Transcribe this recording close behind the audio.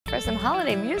some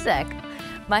holiday music.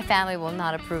 My family will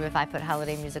not approve if I put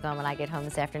holiday music on when I get home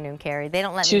this afternoon, Carrie. They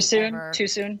don't let me ever Too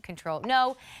soon? control.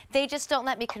 No, they just don't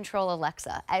let me control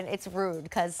Alexa, and it's rude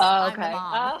because Oh, I'm the okay.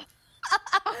 mom.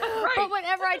 Right. But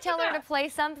whenever I tell her to play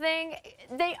something,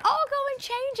 they all go and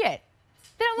change it.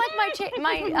 They don't like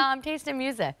my taste in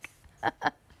music.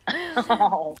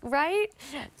 Oh. Right?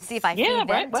 See if I Yeah, feed them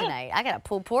right, well. tonight. I got a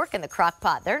pulled pork in the crock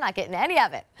pot. They're not getting any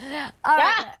of it. All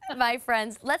right, my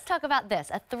friends, let's talk about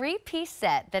this. A 3-piece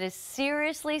set that is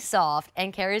seriously soft,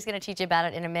 and Carrie's going to teach you about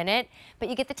it in a minute, but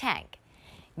you get the tank.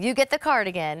 You get the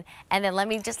cardigan, and then let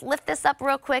me just lift this up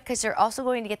real quick because you're also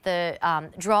going to get the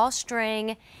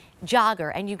drawstring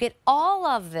jogger, and you get all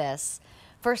of this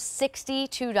for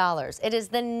 $62. It is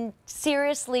the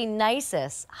seriously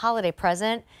nicest holiday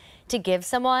present to give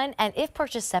someone, and if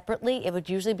purchased separately, it would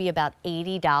usually be about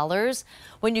 $80.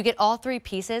 When you get all 3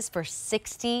 pieces for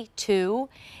 $62,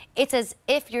 it's as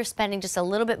if you're spending just a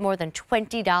little bit more than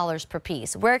 $20 per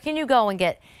piece. Where can you go and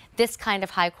get this kind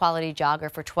of high quality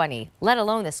jogger for $20, let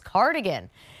alone this cardigan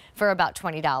for about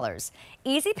 $20?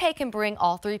 Easy Pay can bring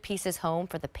all 3 pieces home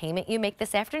for the payment you make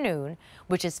this afternoon,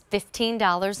 which is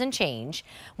 $15 and change.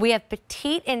 We have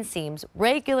petite inseams,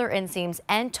 regular inseams,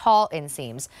 and tall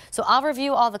inseams. So I'll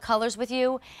review all the colors with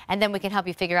you, and then we can help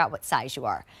you figure out what size you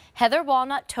are. Heather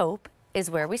Walnut Taupe is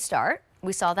where we start.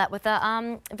 We saw that with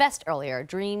the vest earlier,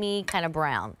 dreamy kind of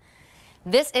brown.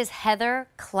 This is Heather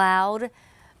Cloud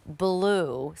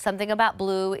Blue, something about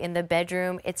blue in the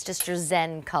bedroom. It's just your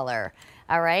zen color.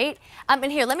 All right. And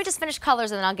here, let me just finish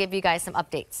colors and then I'll give you guys some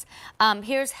updates.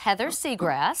 Here's Heather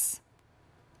Seagrass.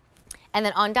 And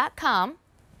then on .com,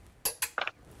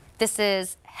 this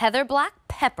is Heather Black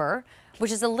Pepper,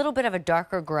 which is a little bit of a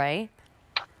darker gray.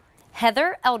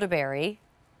 Heather Elderberry.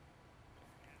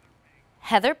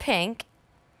 Heather Pink.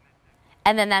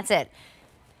 And then that's it.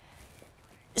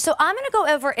 So I'm going to go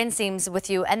over inseams with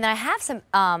you, and then I have some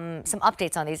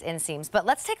updates on these inseams. But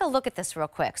let's take a look at this real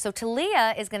quick. So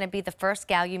Talia is going to be the first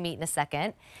gal you meet in a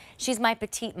second. She's my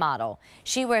petite model.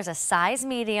 She wears a size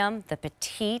medium, the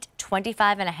petite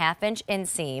 25.5-inch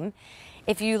inseam.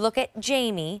 If you look at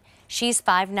Jamie, she's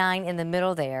 5'9" in the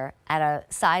middle there at a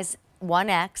size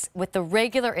 1X with the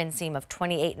regular inseam of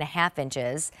 28.5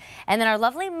 inches. And then our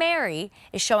lovely Mary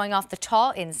is showing off the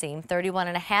tall inseam,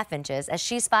 31.5 inches, as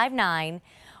she's 5'9",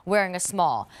 wearing a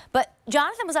small. But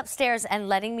Jonathan was upstairs and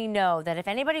letting me know that if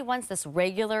anybody wants this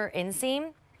regular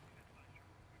inseam,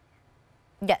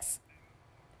 yes.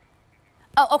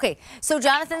 Oh, okay. So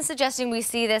Jonathan's suggesting we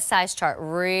see this size chart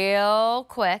real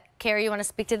quick. Carrie, you want to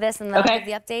speak to this and then I'll give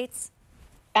the updates?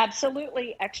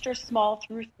 Absolutely. Extra small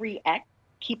through 3X.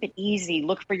 Keep it easy.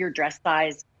 Look for your dress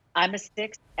size. I'm a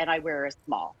 6 and I wear a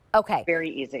small. Okay. Very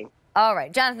easy. All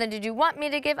right. Jonathan, did you want me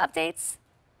to give updates?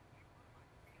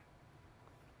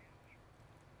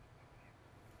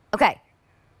 Okay.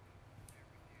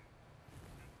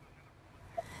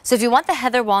 So if you want the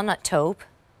Heather Walnut Taupe,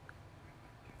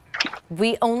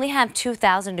 we only have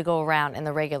 2,000 to go around in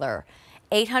the regular,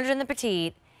 800 in the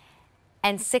petite,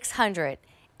 and 600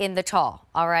 in the tall,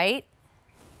 all right?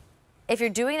 If you're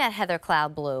doing that Heather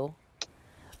Cloud Blue,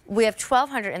 we have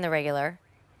 1,200 in the regular,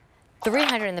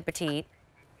 300 in the petite,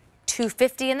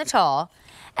 250 in the tall,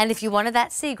 and if you wanted that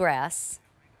seagrass,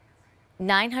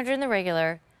 900 in the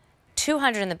regular,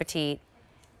 200 in the petite,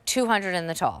 200 in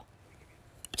the tall.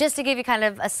 Just to give you kind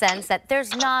of a sense that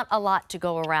there's not a lot to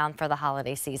go around for the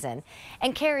holiday season.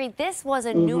 And Carrie, this was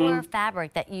a newer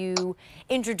fabric that you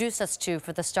introduced us to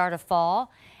for the start of fall.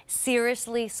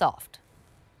 Seriously soft.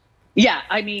 Yeah,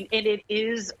 I mean, it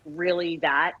is really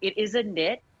that. It is a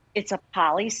knit. It's a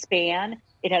poly span.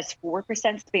 It has 4%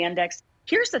 spandex.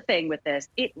 Here's the thing with this.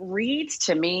 It reads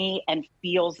to me and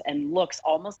feels and looks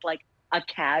almost like a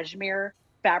cashmere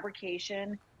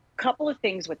fabrication. Couple of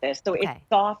things with this. So it's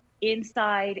soft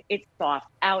inside, it's soft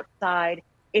outside.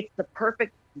 It's the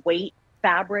perfect weight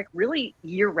fabric, really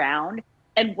year round.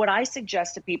 And what I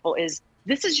suggest to people is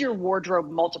this is your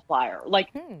wardrobe multiplier. Like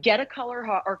get a color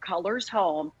or colors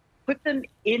home, put them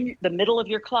in the middle of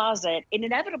your closet, and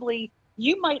inevitably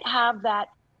you might have that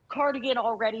cardigan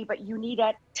already, but you need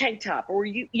a tank top, or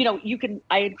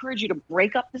I encourage you to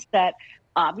break up the set.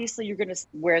 Obviously you're going to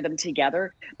wear them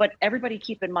together, but everybody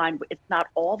keep in mind, it's not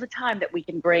all the time that we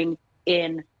can bring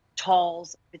in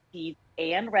talls, petites,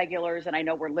 and regulars. And I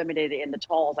know we're limited in the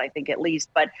talls, I think at least,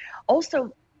 but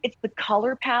also it's the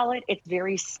color palette. It's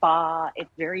very spa, it's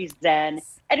very zen.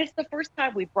 And it's the first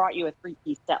time we brought you a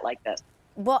 3-piece set like this.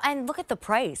 Well, and look at the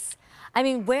price. I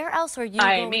mean, where else are you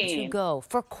going to go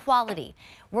for quality?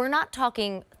 We're not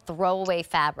talking throwaway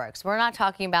fabrics. We're not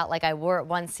talking about like I wore it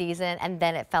one season and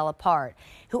then it fell apart.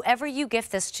 Whoever you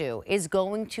gift this to is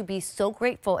going to be so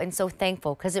grateful and so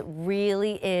thankful because it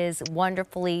really is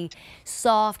wonderfully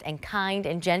soft and kind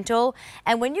and gentle.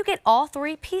 And when you get all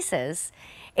three pieces,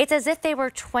 it's as if they were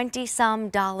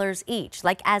 $20-some each,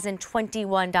 like as in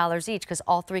 $21 each, because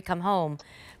all three come home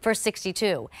for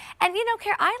 $62. And you know,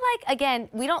 Kara, I like, again,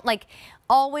 we don't like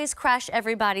always crash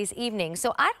everybody's evening.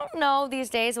 So I don't know these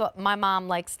days what my mom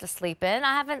likes to sleep in.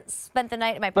 I haven't spent the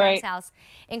night at my parents' house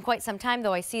in quite some time,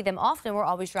 though I see them often. We're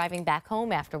always driving back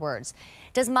home afterwards.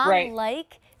 Does mom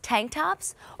like tank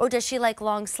tops or does she like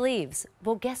long sleeves?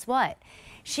 Well, guess what?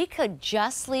 She could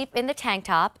just sleep in the tank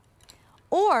top,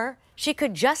 or she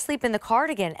could just sleep in the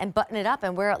cardigan and button it up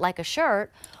and wear it like a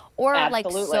shirt. Or like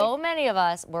so many of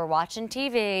us, we're watching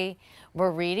TV,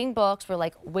 we're reading books, we're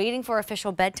like waiting for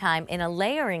official bedtime in a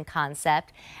layering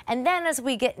concept. And then as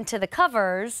we get into the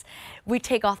covers, we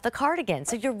take off the cardigan.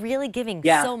 So you're really giving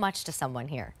so much to someone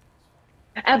here.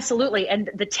 Absolutely.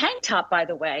 And the tank top, by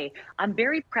the way, I'm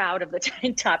very proud of the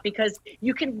tank top because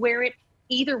you can wear it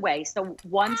either way. So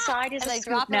one side is a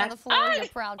scoop neck. On the floor, your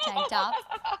proud tank top.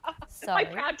 Sorry.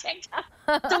 My proud tank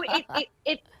top. So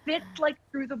it fits like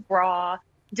through the bra,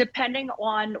 depending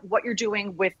on what you're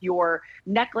doing with your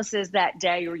necklaces that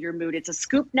day or your mood. It's a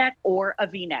scoop neck or a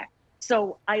V-neck.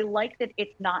 So I like that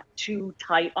it's not too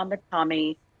tight on the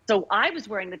tummy. So I was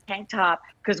wearing the tank top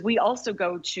because we also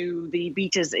go to the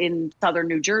beaches in southern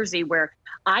New Jersey where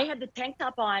I had the tank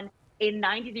top on in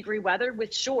 90-degree weather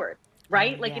with shorts.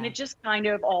 Right? And it just kind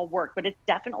of all worked. But it's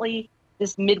definitely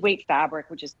this mid-weight fabric,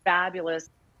 which is fabulous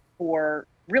for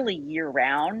really year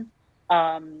round.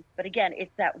 But again,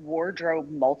 it's that wardrobe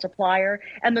multiplier.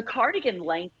 And the cardigan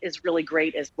length is really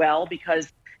great as well because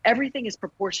everything is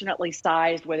proportionately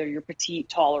sized, whether you're petite,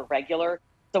 tall, or regular.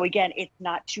 So again, it's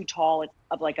not too tall. It's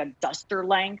of like a duster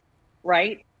length,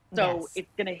 right? So it's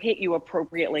going to hit you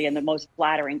appropriately in the most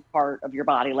flattering part of your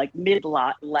body, like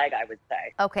mid-leg, I would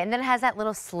say. Okay, and then it has that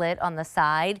little slit on the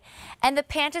side. And the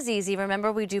pant is easy.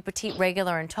 Remember, we do petite,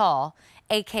 regular, and tall,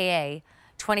 AKA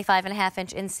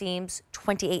 25.5-inch inseams,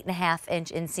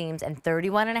 28.5-inch inseams, and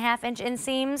 31.5-inch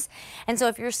inseams. And so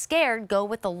if you're scared, go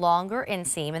with the longer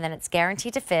inseam, and then it's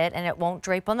guaranteed to fit, and it won't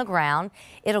drape on the ground.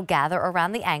 It'll gather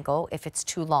around the ankle if it's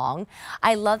too long.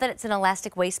 I love that it's an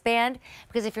elastic waistband,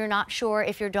 because if you're not sure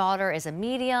if your daughter is a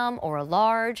medium or a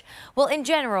large, well, in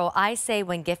general, I say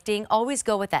when gifting, always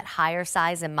go with that higher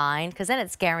size in mind, because then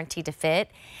it's guaranteed to fit.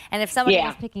 And if somebody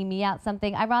was picking me out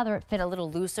something, I'd rather it fit a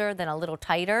little looser than a little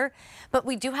tighter. But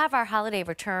we do have our holiday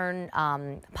return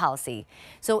policy.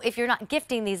 So if you're not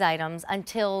gifting these items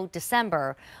until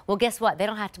December, well, guess what? They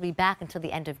don't have to be back until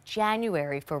the end of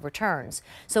January for returns.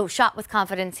 So shop with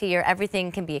confidence here.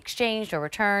 Everything can be exchanged or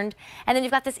returned. And then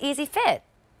you've got this easy fit.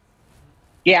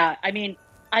 Yeah, I mean,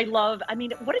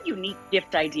 what a unique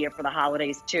gift idea for the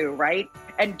holidays too, right?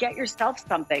 And get yourself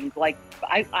something. Like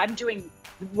I'm doing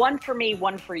one for me,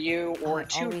 one for you, or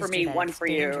two for me, one for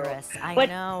you. I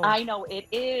know. I know it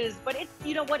is, but it's,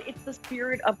 you know what? It's the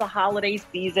spirit of the holiday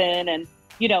season, and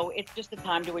you know, it's just a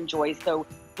time to enjoy. So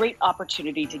great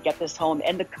opportunity to get this home.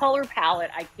 And the color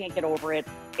palette, I can't get over it.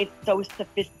 It's so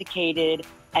sophisticated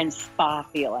and spa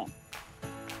feeling.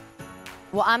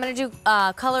 Well, I'm going to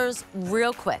do colors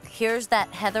real quick. Here's that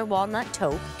Heather Walnut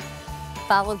Taupe,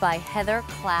 followed by Heather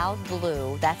Cloud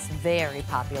Blue. That's very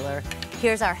popular.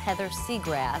 Here's our Heather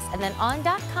Seagrass. And then on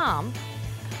 .com,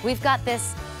 we've got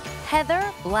this Heather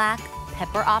Black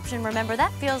Pepper option. Remember,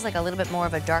 that feels like a little bit more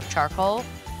of a dark charcoal.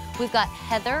 We've got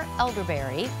Heather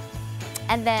Elderberry.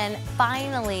 And then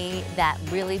finally, that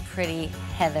really pretty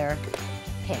Heather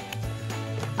Pink.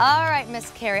 All right, Miss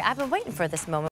Carrie, I've been waiting for this moment.